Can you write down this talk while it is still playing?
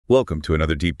Welcome to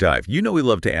another deep dive. You know we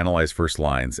love to analyze first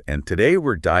lines, and today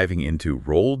we're diving into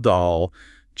Roald Dahl,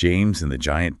 James and the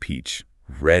Giant Peach.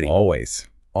 Ready. Always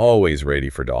ready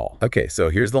for Dahl. Okay, so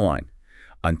here's the line.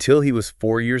 Until he was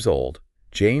 4 years old,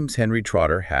 James Henry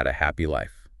Trotter had a happy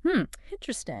life.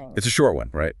 Interesting. It's a short one,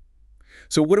 right?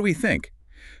 So what do we think?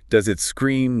 Does it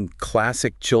scream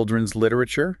classic children's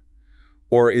literature?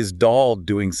 Or is Dahl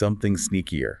doing something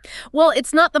sneakier? Well,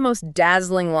 it's not the most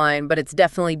dazzling line, but it's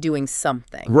definitely doing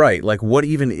something. Right, like what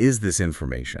even is this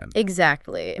information?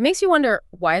 Exactly. It makes you wonder,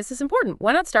 why is this important?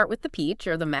 Why not start with the peach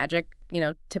or the magic,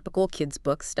 typical kids'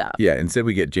 book stuff? Yeah, instead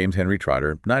we get James Henry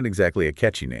Trotter, not exactly a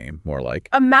catchy name, more like.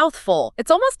 A mouthful.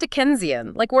 It's almost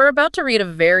Dickensian, like we're about to read a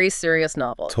very serious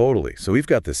novel. Totally. So we've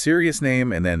got the serious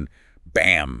name and then,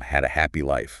 bam, had a happy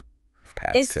life.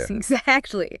 Past tense.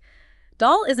 Exactly.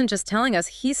 Dahl isn't just telling us,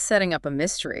 he's setting up a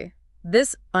mystery.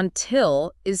 This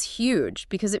until is huge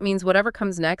because it means whatever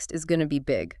comes next is going to be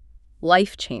big,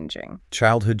 life-changing.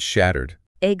 Childhood shattered.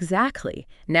 Exactly.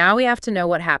 Now we have to know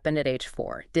what happened at age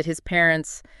 4. Did his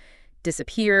parents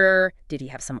disappear? Did he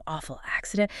have some awful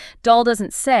accident? Dahl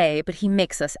doesn't say, but he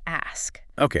makes us ask.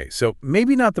 Okay, so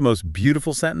maybe not the most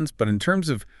beautiful sentence, but in terms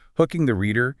of hooking the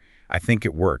reader, I think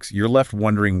it works. You're left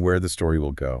wondering where the story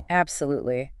will go.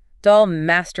 Absolutely. Dahl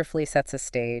masterfully sets a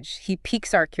stage. He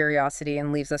piques our curiosity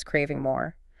and leaves us craving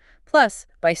more. Plus,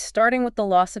 by starting with the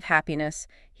loss of happiness,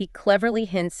 he cleverly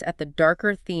hints at the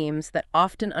darker themes that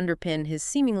often underpin his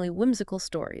seemingly whimsical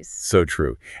stories. So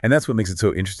true. And that's what makes it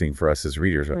so interesting for us as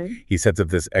readers. Right. He sets up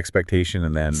this expectation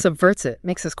and then... subverts it,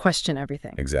 makes us question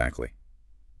everything. Exactly.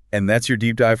 And that's your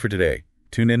deep dive for today.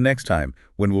 Tune in next time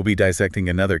when we'll be dissecting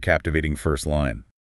another captivating first line.